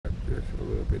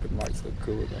bit. The lights look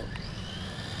cool though.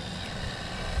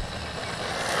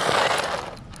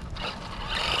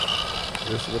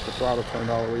 This is with the throttle turned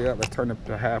all the way up. Let's turn it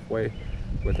to halfway,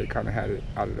 but they kind of had it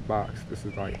out of the box. This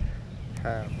is like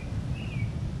half.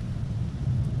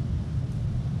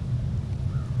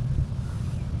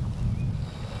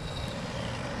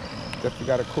 Definitely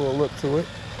got a cool look to it.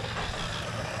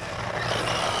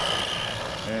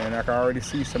 And I can already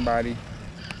see somebody,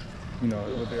 you know,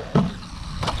 over there.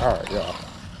 All right, y'all.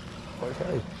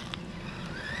 Okay.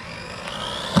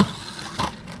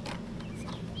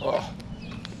 Oh.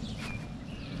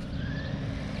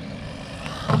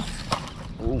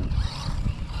 Ooh.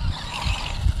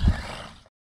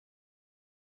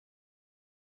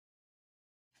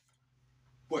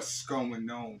 What's going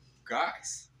on,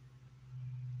 guys?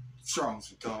 Charles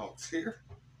the Dogs here.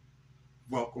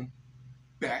 Welcome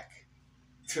back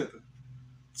to the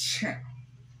channel.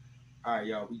 Alright,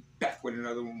 y'all, we back with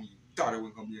another one. You thought it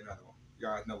was gonna be another one.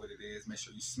 Y'all know what it is. Make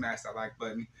sure you smash that like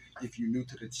button. If you're new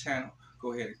to the channel,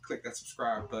 go ahead and click that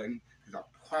subscribe button, because I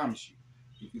promise you,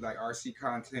 if you like RC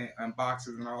content,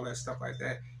 unboxes, and all that stuff like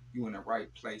that, you're in the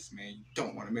right place, man. You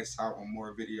don't want to miss out on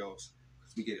more videos,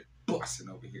 because we get it busting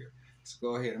over here. So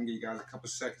go ahead, I'm gonna give you guys a couple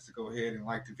seconds to go ahead and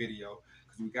like the video,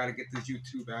 because we got to get this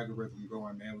YouTube algorithm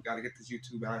going, man. We got to get this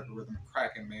YouTube algorithm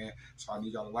cracking, man. So I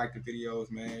need y'all to like the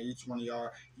videos, man. Each one of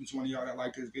y'all that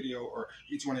like this video, or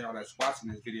each one of y'all that's watching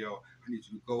this video, I need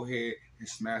you to go ahead and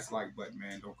smash the like button,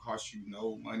 man. Don't cost you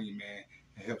no money, man.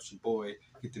 It helps your boy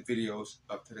get the videos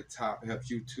up to the top. It helps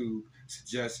YouTube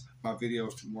suggest my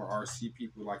videos to more RC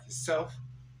people like yourself.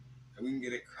 And we can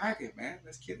get it cracking, man.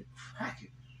 Let's get it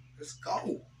cracking. Let's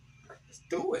go. Let's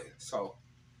do it. So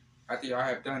after y'all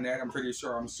have done that, I'm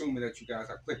assuming that you guys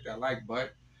have clicked that like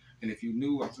button. And if you're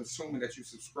new, I'm assuming that you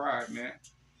subscribe, man.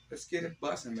 Let's get it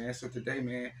busting, man. So today,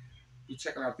 man, we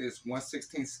checking out this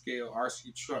 1/16 scale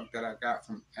RC truck that I got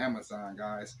from Amazon,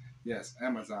 guys. Yes,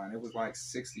 Amazon. It was like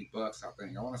 60 bucks, I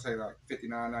think. I want to say like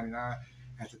 $59.99.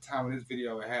 At the time of this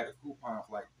video, it had a coupon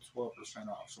for like 12%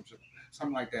 off,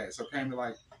 something like that. So it came to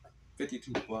like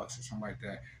 52 bucks or something like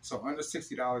that. So under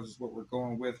 $60 is what we're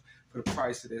going with for the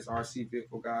price of this RC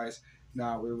vehicle, guys.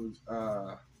 Now it was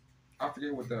I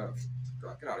forget what the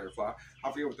get out of here, fly.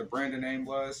 I forget what the branding name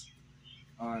was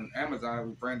on Amazon. It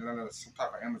was branded under some type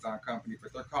of Amazon company,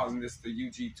 but they're calling this the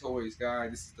UG Toys,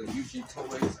 guys. This is the UG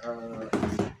Toys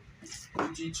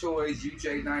UG Toys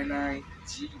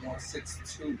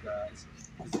UJ99G162, guys.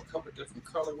 There's a couple different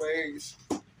colorways.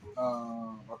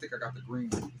 I think I got the green.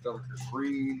 It's got like a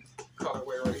green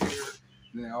colorway right here,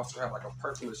 and then I also have like a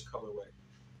purplish colorway.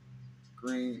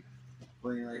 Green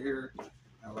right here,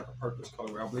 and like a purplish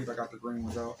colorway. I believe I got the green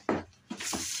ones out.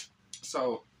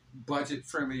 So budget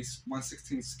friendly,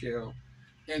 1/16 scale,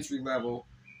 entry level.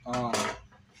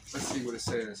 Let's see what it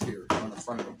says here on the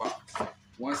front of the box.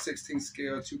 1/16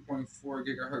 scale, 2.4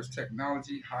 gigahertz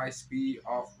technology, high speed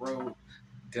off-road,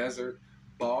 desert.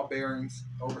 Ball bearings,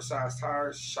 oversized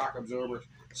tires, shock absorbers.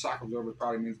 Shock absorber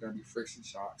probably means gonna be friction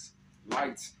shocks,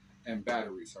 lights, and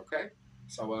batteries. Okay,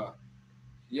 so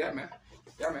yeah, man.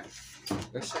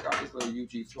 Let's check out this little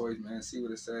UG Toys, man. See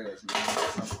what it says,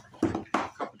 man. A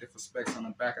couple different specs on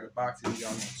the back of the box. If y'all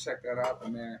want to check that out,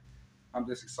 but man, I'm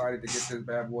just excited to get this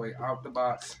bad boy out the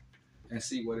box and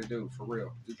see what it do for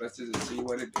real. Let's just see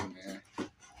what it do, man.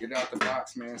 Get it out the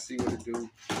box, man. See what it do.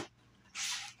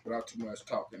 Without too much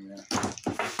talking, man.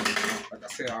 Like I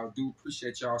said, I do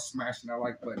appreciate y'all smashing that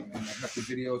like button, man. I hope the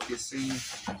videos get seen,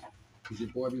 because your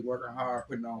boy be working hard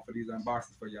putting on for these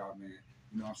unboxings for y'all, man.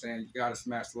 You know what I'm saying? You gotta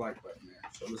smash the like button, man.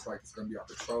 So it looks like it's gonna be our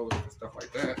controllers and stuff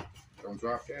like that. Don't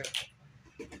drop that.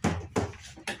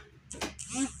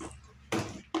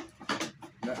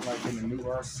 Nothing like in the new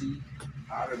RC,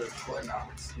 out of the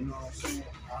putouts. You know what I'm saying?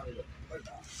 Out of the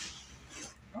putouts.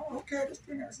 Oh, okay, this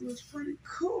thing actually looks pretty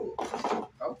cool.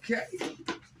 Okay.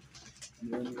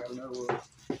 And then we got another one.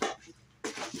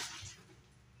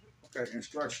 Okay,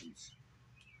 instructions.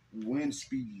 Wind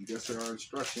speed. That's our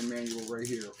instruction manual right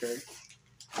here, okay?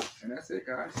 And that's it,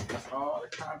 guys. That's all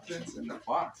the contents in the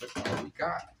box. That's all we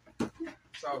got.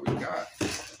 That's all we got.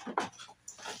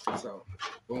 So,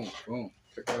 boom, boom.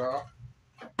 Pick that off.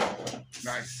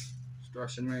 Nice.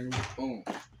 Instruction manual. Boom.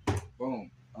 Boom.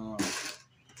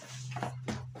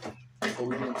 Before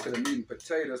we get into the meat and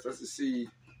potatoes, let's just see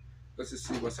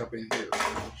what's up in here.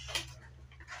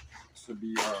 This would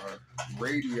be our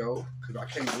radio, because I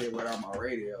can't live without my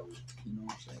radio. You know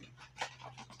what I'm saying?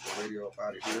 The radio up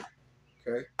out of here.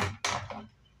 Okay.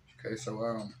 Okay, so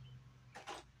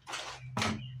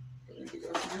anything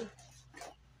else in here?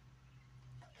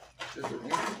 Is there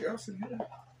anything else in here?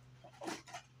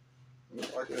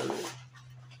 Looks like it is.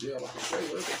 Yeah, like I say,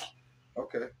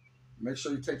 okay. Make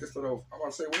sure you take this little, I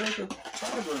want to say, where's the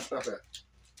charger and stuff at?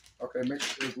 Okay, make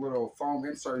this little foam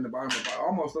insert in the bottom. It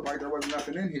almost looked like there wasn't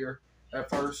nothing in here at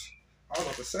first. I was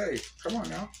about to say, come on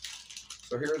now.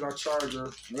 So here's our charger.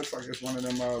 It looks like it's one of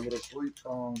them little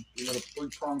three-prong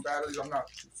batteries. I'm not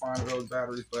too fond of those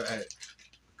batteries, but hey,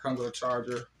 comes with a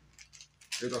charger.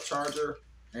 Here's our charger,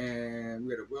 and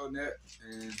we had a wheel nut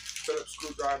and Phillips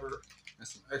screwdriver and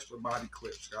some extra body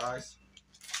clips, guys.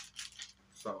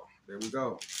 So there we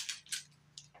go.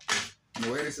 And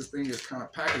the way this thing is kind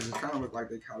of packaged, it kind of look like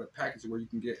they call it packaged where you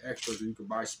can get extras or you can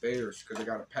buy spares because they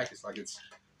got a package like it's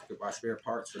you can buy spare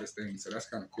parts for this thing. So that's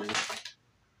kind of cool.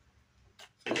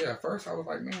 So yeah, at first I was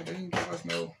like, man, they didn't give us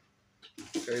no.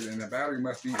 Okay, then the battery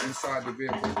must be inside the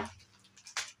vehicle.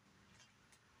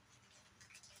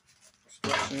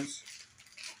 Instructions.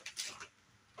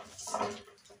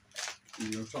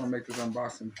 You know, I'm trying to make this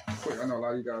unboxing quick. I know a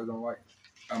lot of you guys don't like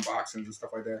unboxings and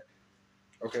stuff like that.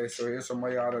 Okay, so here's some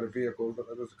way out of the vehicle.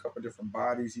 There's a couple different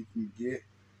bodies you can get.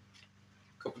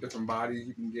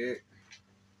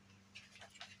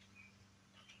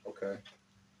 Okay,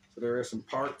 so there is some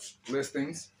part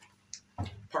listings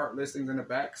in the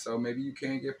back. So maybe you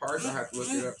can't get parts. I have to look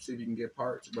it up, see if you can get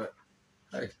parts. But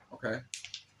hey, okay.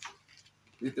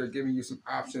 If they're giving you some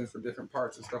options for different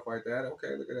parts and stuff like that.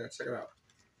 Okay, look at that. Check it out.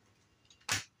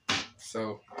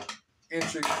 So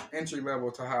entry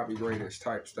level to hobby gradish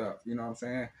type stuff. You know what I'm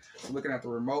saying? So looking at the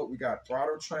remote, we got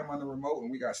throttle trim on the remote, and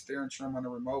we got steering trim on the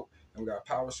remote, and we got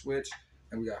power switch,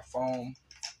 and we got foam,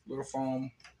 little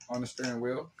foam on the steering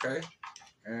wheel. Okay,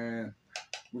 and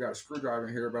we got a screwdriver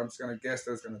in here, but I'm just gonna guess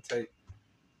that's gonna take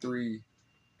 3.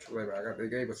 They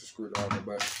gave us a screwdriver,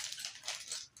 but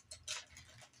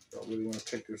I don't really want to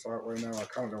take this out right now. I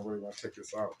kind of don't really want to take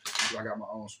this out. I got my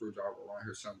own screwdriver around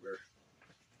here somewhere.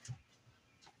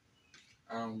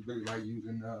 I don't really like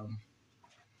using the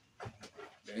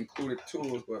included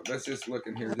tools, but let's just look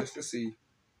in here just to see.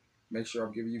 Make sure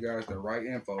I'm giving you guys the right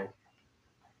info.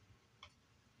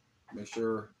 Make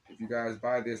sure if you guys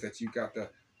buy this that you got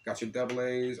your double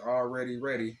A's already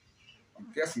ready.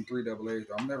 I'm guessing 3 double A's.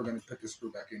 I'm never gonna put this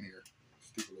screw back in here.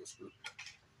 Stupid little screw.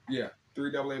 Yeah,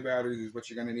 3 AA batteries is what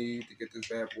you're gonna need to get this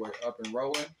bad boy up and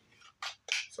rolling.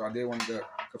 So I did want to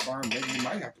confirm. Maybe you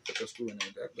might have to put that screw in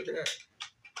there. Look at that.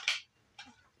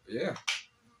 Yeah.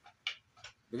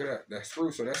 Look at that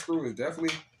screw. So that screw is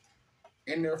definitely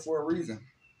in there for a reason.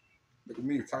 Look at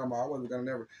me talking about I wasn't gonna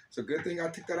never. It's a good thing I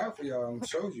took that out for y'all and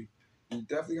showed you. You're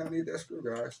definitely gonna need that screw,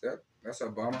 guys. That's a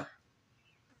bummer.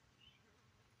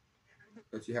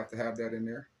 But you have to have that in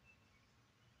there.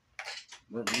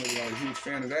 I'm really not a huge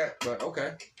fan of that, but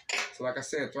okay. So like I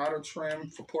said, throttle trim,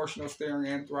 proportional steering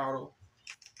and throttle.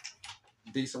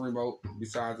 Decent remote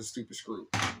besides the stupid screw.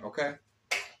 Okay?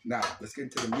 Now, let's get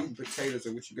into the meat and potatoes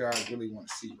of what you guys really want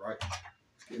to see, right?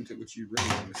 Let's get into what you really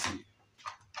want to see.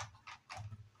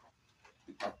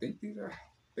 I think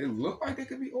they look like they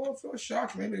could be oil filled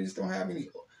shocks. Maybe they just don't have any.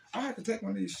 I have to take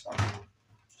one of these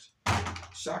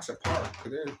shocks apart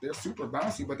because they're super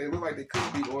bouncy, but they look like they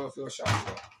could be oil filled shocks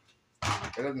though.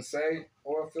 It doesn't say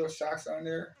oil filled shocks on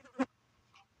there.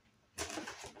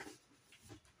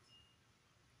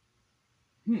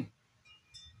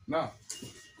 No,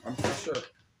 I'm not sure.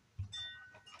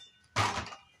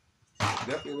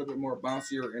 Definitely a little bit more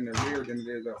bouncier in the rear than it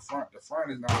is up front. The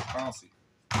front is not as bouncy.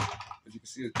 As you can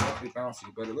see, it's definitely bouncy,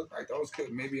 but it looks like those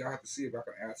could, maybe I have to see if I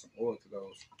can add some oil to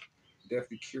those.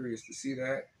 Definitely curious to see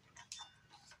that.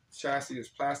 Chassis is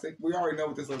plastic. We already know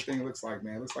what this little thing looks like,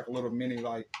 man. It looks like a little mini,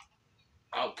 like,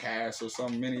 Outcast or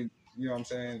some mini, you know what I'm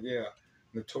saying? Yeah,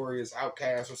 Notorious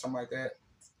Outcast or something like that.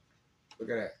 Look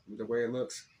at that, the way it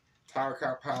looks. Tire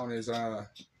compound is,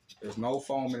 there's no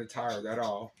foam in the tires at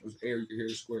all. There's air, you can hear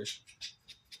the squish.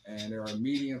 And they're a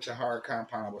medium to hard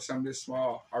compound, but some of this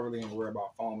small, I really ain't worry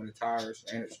about foam in the tires,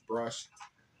 and it's brushed.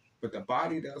 But the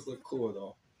body does look cool,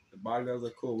 though. The body does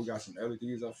look cool. We got some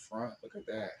LEDs up front. Look at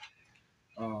that.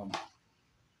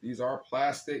 These are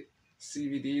plastic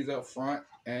CVDs up front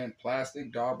and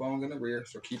plastic dog bones in the rear,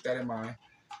 so keep that in mind.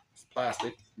 It's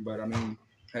plastic, but I mean,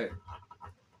 hey,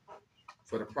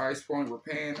 for the price point we're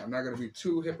paying, I'm not going to be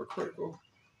too hypocritical.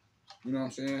 You know what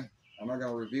I'm saying? I'm not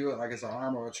going to review it like it's an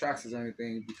Armor or Traxxas or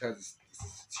anything because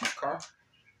it's a cheap car.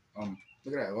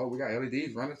 Look at that. Oh, we got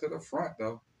LEDs running to the front,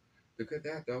 though. Look at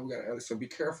that, though. We got LEDs. So be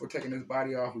careful taking this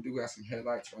body off. We do got some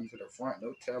headlights running to the front,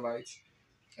 no tail lights.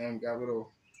 And we got a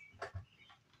little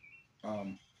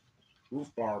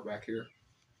roof bar back here.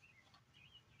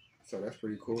 So that's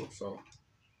pretty cool. So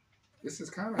this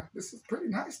is pretty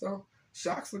nice, though.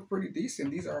 Shocks look pretty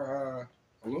decent. These are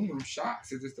aluminum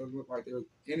shocks. It just doesn't look like there's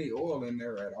any oil in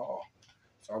there at all.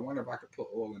 So I wonder if I could put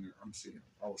oil in there. I'm seeing.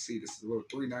 I will see. This is a little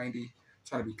 390. I'm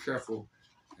trying to be careful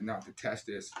and not detach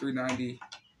this. 390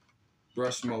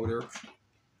 brush motor,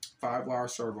 5-wire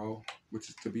servo, which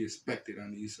is to be expected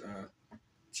on these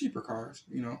cheaper cars.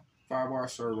 5-wire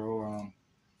servo.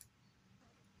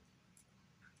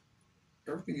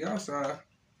 Everything else, let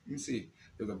me see.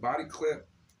 There's a body clip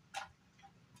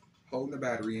holding the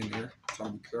battery in there. I'm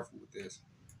trying to be careful with this.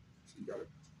 So you gotta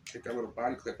take that little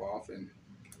body clip off and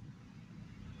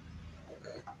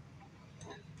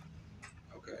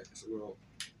okay. It's a little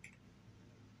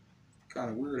kind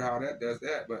of weird how that does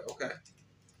that, but okay.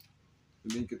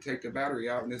 And then you can take the battery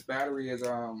out, and this battery is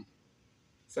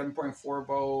 7.4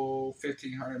 volt,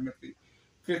 1500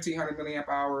 milliamp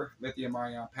hour lithium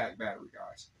ion pack battery,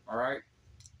 guys. All right.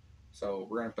 So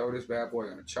we're gonna throw this bad boy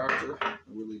on the charger, and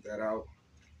we'll leave that out.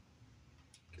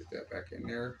 Get that back in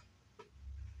there.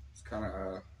 It's kind of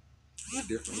a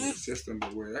different little system to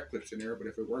where that clips in there, but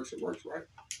if it works, it works, right?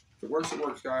 If it works,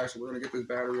 guys. So we're gonna get this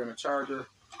battery on the charger.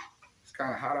 It's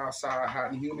kind of hot outside,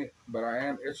 hot and humid, but I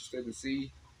am interested to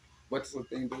see what this little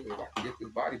thing does. If I can get this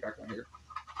body back on here,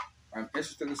 I'm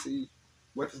interested to see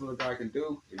what this little guy can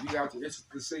do. If you guys are interested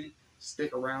to see,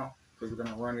 stick around because we're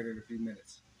gonna run it in a few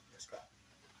minutes. Let's go.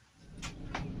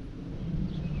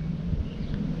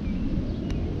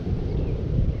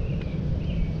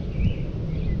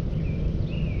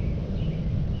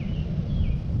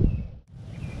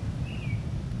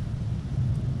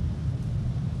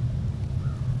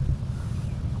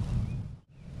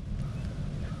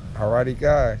 Alrighty,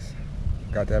 guys,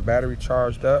 got that battery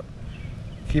charged up.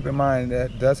 Keep in mind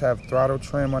that it does have throttle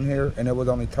trim on here, and it was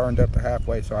only turned up to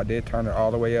halfway, so I did turn it all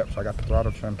the way up. So I got the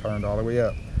throttle trim turned all the way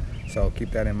up. So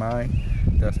keep that in mind.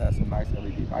 It does have some nice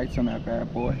LED lights on that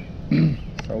bad boy.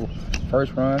 So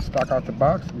first run, stock out the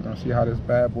box. We're gonna see how this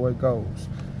bad boy goes.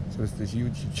 So it's this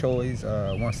huge Choice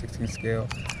 1/16 scale.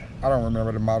 I don't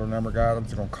remember the model number, guys. I'm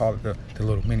just gonna call it the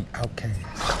little mini Outcast.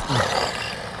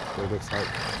 What it looks like.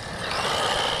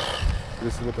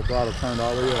 This is with the throttle turned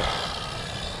all the way up.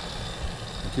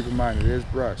 And keep in mind, it is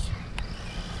brushed.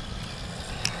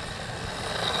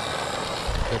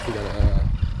 Definitely gotta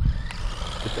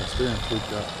get that steering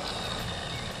tweaked up.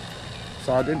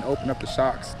 So I didn't open up the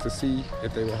shocks to see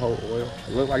if they would hold oil.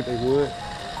 It looked like they would,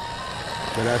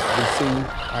 but as you can see,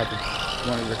 I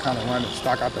wanted to kind of run it,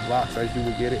 stock out the blocks as you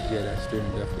would get it. Yeah, that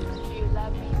steering definitely.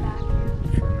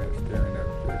 Trim that steering up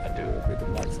just a little bit. The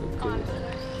lights look good.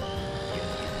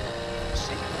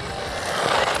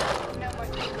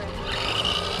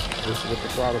 This is with the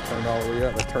throttle turned all the way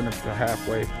up. Let's turn it to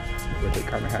halfway, but they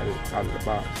kind of had it out of the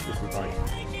box. This is like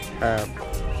half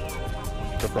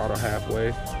the throttle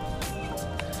halfway.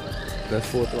 That's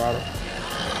full throttle.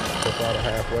 Full throttle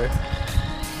halfway.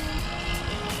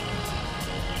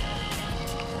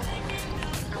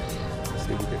 Let's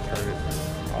see if we can turn it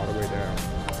all the way down.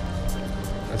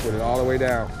 That's with it all the way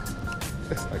down.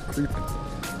 It's like creeping.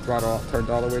 Throttle turned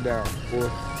all the way down.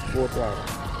 Full throttle.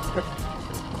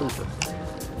 Creeper.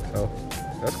 So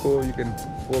that's cool. You can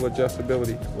full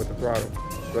adjustability with the throttle.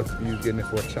 Especially if you're getting it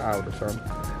for a child or something.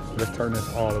 Let's turn this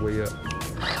all the way up.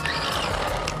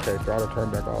 Okay, throttle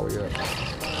turned back all the way up.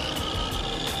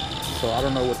 So I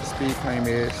don't know what the speed claim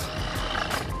is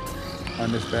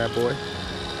on this bad boy.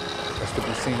 That's to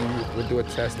be seen. We'll do a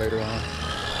test later on.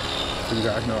 So you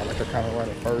guys know I like to kind of run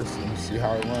it first and see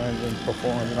how it runs and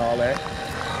performs and all that.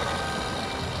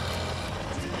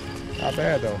 Not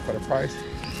bad though for the price.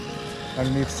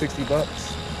 Underneath 60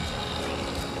 bucks.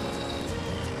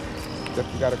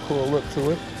 Definitely got a cool look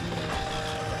to it.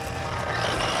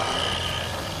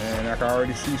 And I can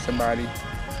already see somebody, a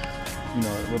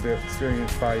little bit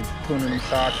experienced by tuning these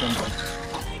shocks and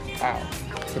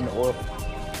putting the oil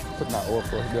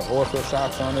fill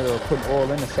shocks on it, or putting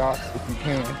oil in the shocks if you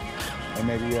can, and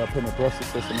maybe putting a brushless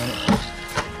system in it.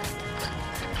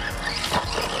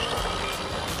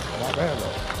 Not bad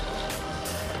though.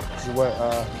 This is what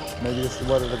maybe this is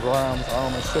what the Grimes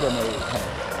Armor should have made.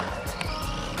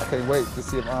 I can't wait to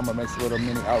see if Armor makes a little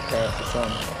mini Outcast or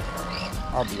something.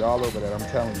 I'll be all over that, I'm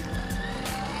telling you.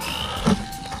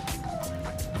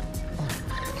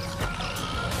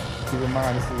 Keep in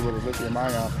mind, this is with a lithium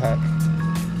ion pack.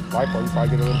 LiPo, you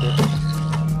probably get a little bit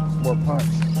more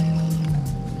punch.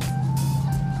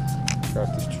 Got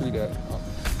this tree that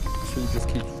just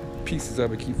pieces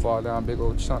of it keep falling down. Big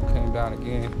old chunk came down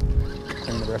again.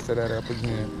 Clean the rest of that up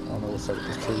again. I don't know what's up with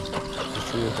this tree. This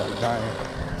tree is like dying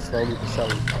slowly but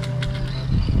surely.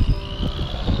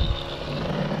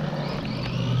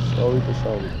 Slowly but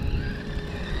surely.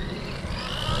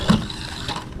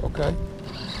 Okay.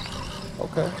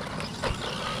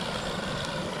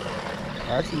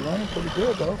 Actually running pretty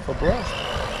good though for brush.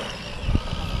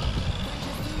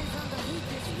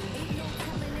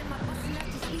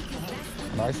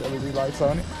 Nice LED lights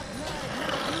on it.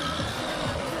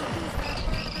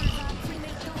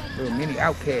 Little mini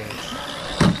Outcast.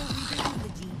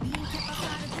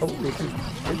 Oh, they just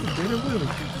did a wheelie.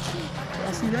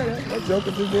 Y'all see that? That joker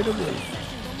just did a wheelie.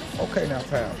 Okay now,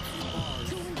 pal.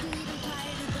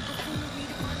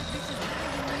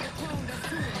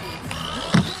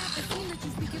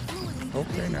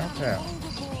 Okay now, pal.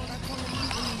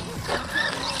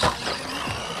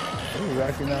 It was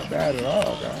actually not bad at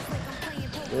all, guys.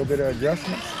 A little bit of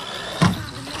adjustments.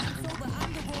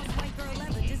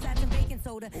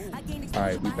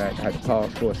 Alright, we back. I had to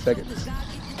pause for a second.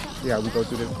 See how we go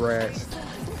through this grass.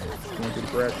 Going through the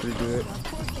grass pretty good.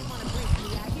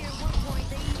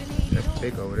 That's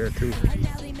thick over there too.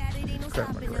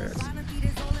 Cut my grass.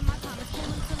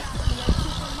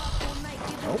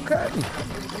 Okay.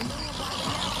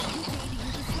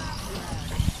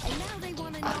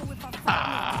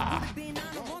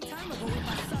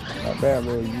 Not bad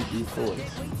little UB40.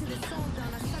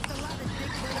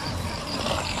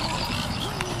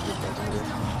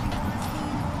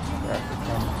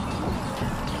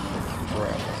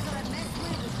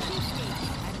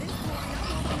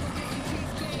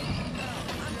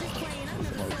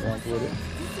 Jump with it.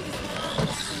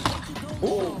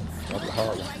 Ooh, that's a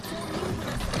hard one.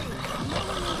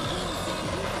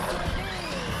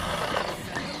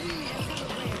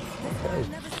 Okay.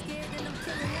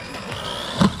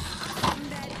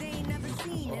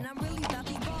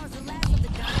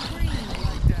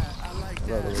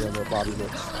 Love the way that body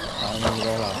looks. I ain't even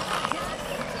gonna lie.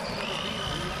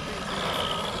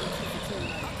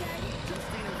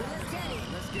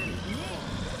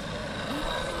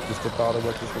 Just the thought of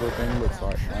what this little thing looks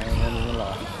like. I ain't even gonna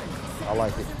lie. I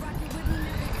like it.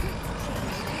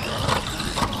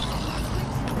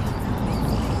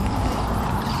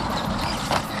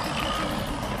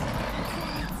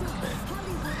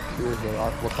 Here's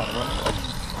what kind of run?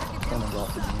 Turning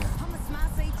off again.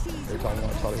 Every time I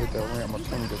want to try to hit that ramp, my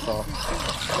turn gets off.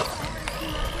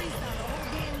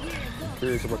 I'm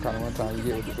curious what kind of run time you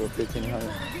get with this little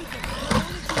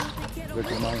 1500.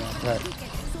 Look at my pack.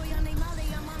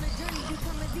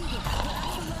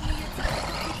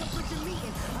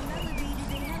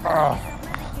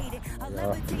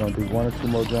 Yeah, we're gonna do 1 or 2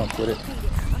 more jumps with it.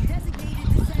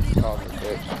 Oh,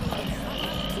 okay.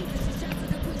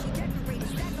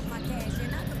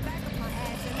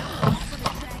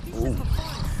 Ooh.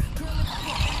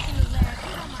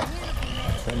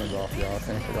 Turn it off, y'all. I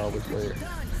can't figure out which way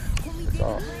it's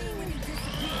off.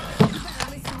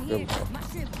 There we go.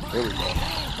 There we go.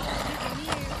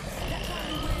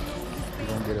 We're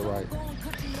gonna get it right.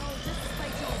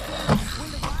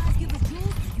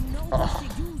 Oh.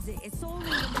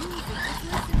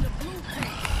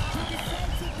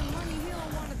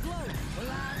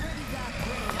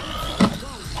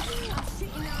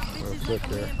 Little flip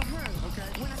there.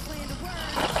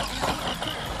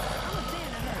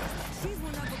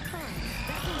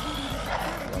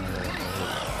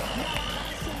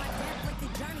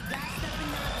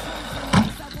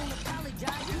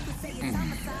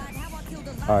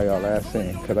 Alright, y'all, last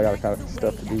scene, because I got kind of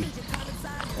stuff to do.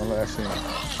 One last scene.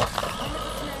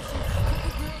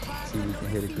 See if we can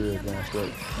hit it good going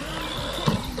straight.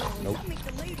 Nope.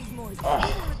 Oh.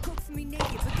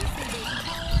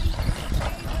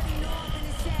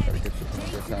 Gotta get this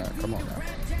good time. Come on now.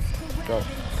 Go.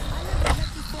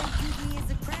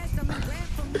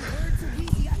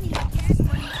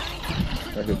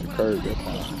 Gotta hit the curve that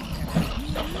time.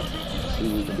 See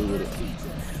what we can do with it.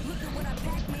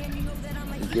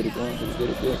 We get it going, we get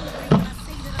it good.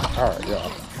 Alright,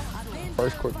 y'all.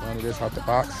 First quick run of this out the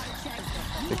box. I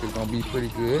think it's gonna be pretty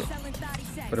good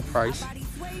for the price.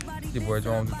 Your boy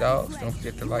Jerome the Dogs. Don't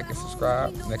forget to like and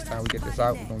subscribe. Next time we get this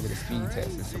out, we're gonna get a speed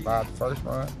test. It survived the first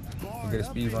run. We'll get a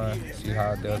speed run, see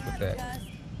how it does with that.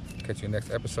 Catch you in the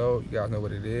next episode. You guys know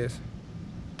what it is.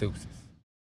 Deuces.